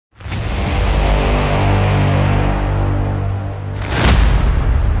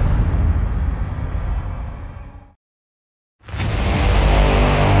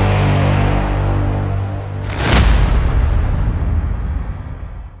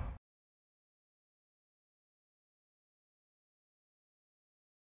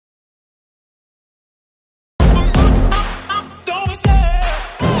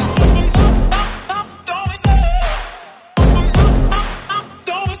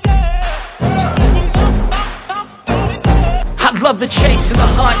the chase and the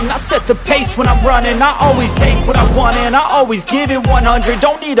hunt, and I set the pace when I'm running. I always take what I want and I always give it 100.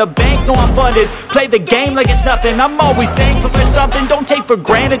 Don't need a bank, no I'm funded. Play the game like it's nothing. I'm always thankful for something. Don't take for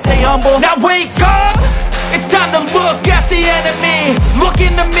granted, stay humble. Now wake up! It's time to look at the enemy. Look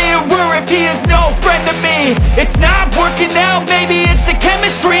in the mirror if he is no friend to me. It's not working out, maybe it's the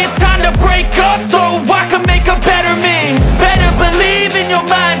chemistry. It's time to break up so I can make a better me. Better believe in your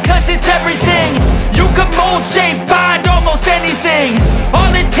mind, cause it's everything. You can mold, shape, find almost anything.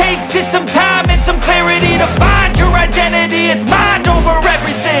 All it takes is some time and some clarity to find your identity. It's mind over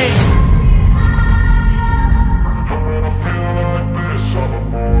everything.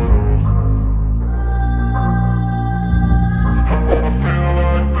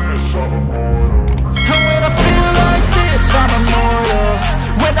 I'm immortal.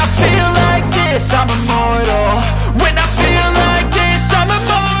 When I feel like this, I'm immortal. When I feel like this, I'm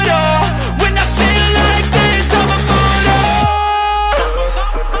immortal. When I feel like this, I'm immortal.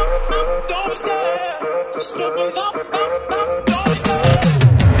 Don't stop.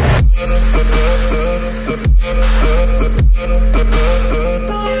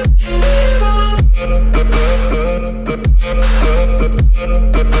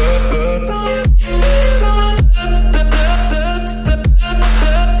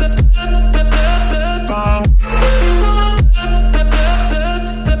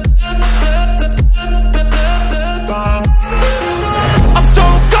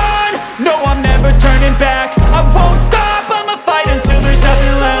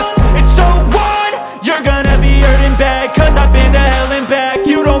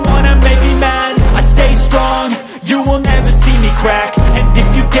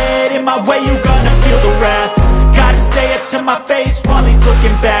 My face while he's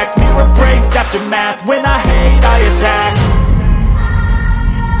looking back. Mirror breaks after math. When I hate, I attack.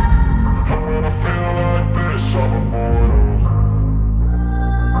 And when I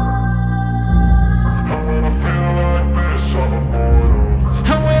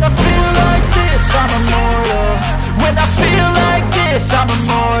feel like this, I'm immortal. When I feel like this, I'm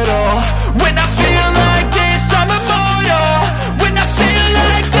immortal. When I feel like this, I'm immortal. When I feel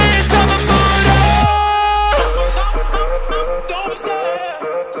like this, I'm immortal. Don't stop.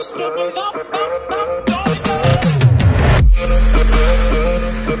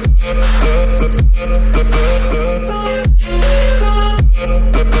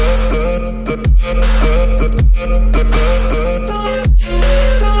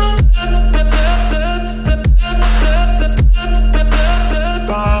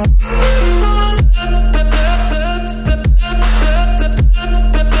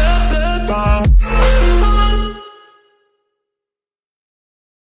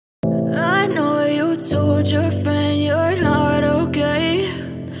 I know you told your friend you're not okay,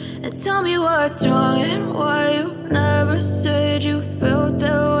 and tell me what's wrong and why you never said you felt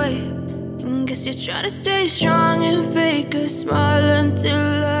that way. And guess you're trying to stay strong and fake a smile until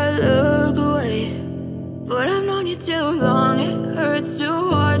I look away. But I've known you too long, it hurts to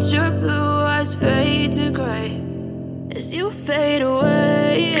watch your blue eyes fade to gray as you fade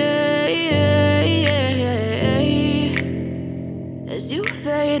away, as you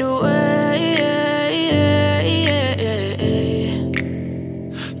fade away.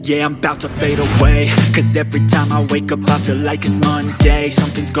 Yeah, I'm about to fade away, cause every time I wake up I feel like it's Monday.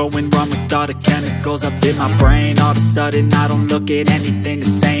 Something's going wrong with all the chemicals up in my brain. All of a sudden I don't look at anything the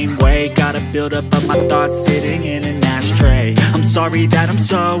same way. Gotta build up of my thoughts sitting in an ashtray. I'm sorry that I'm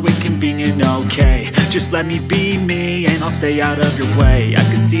so inconvenient, okay. Just let me be me and I'll stay out of your way. I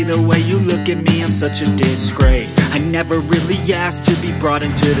can see the way you look at me, I'm such a disgrace. I never really asked to be brought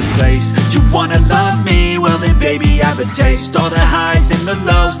into this place. You wanna love me? Well then baby I have a taste. All the highs and the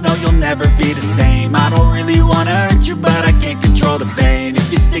lows, no you'll never be the same. I don't really wanna hurt you but I can't control the pain.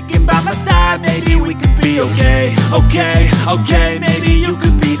 If you're sticking by my side, maybe we could be okay. Okay, maybe you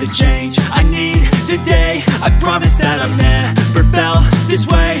could be the change I need today. I promise that I've never felt this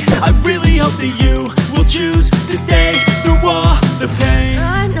way. I really hope that you will choose to stay through all the pain.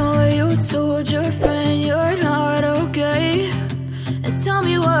 I know you told your friend you're not okay, and tell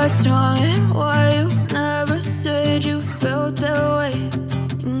me what's wrong and why you never said you felt that way.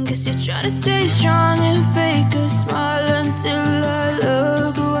 And guess you're trying to stay strong and fake a smile until I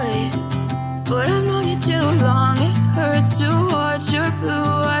look away. But I've known you too long, it hurts to watch your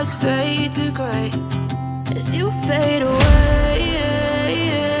blue eyes fade to gray as you fade away.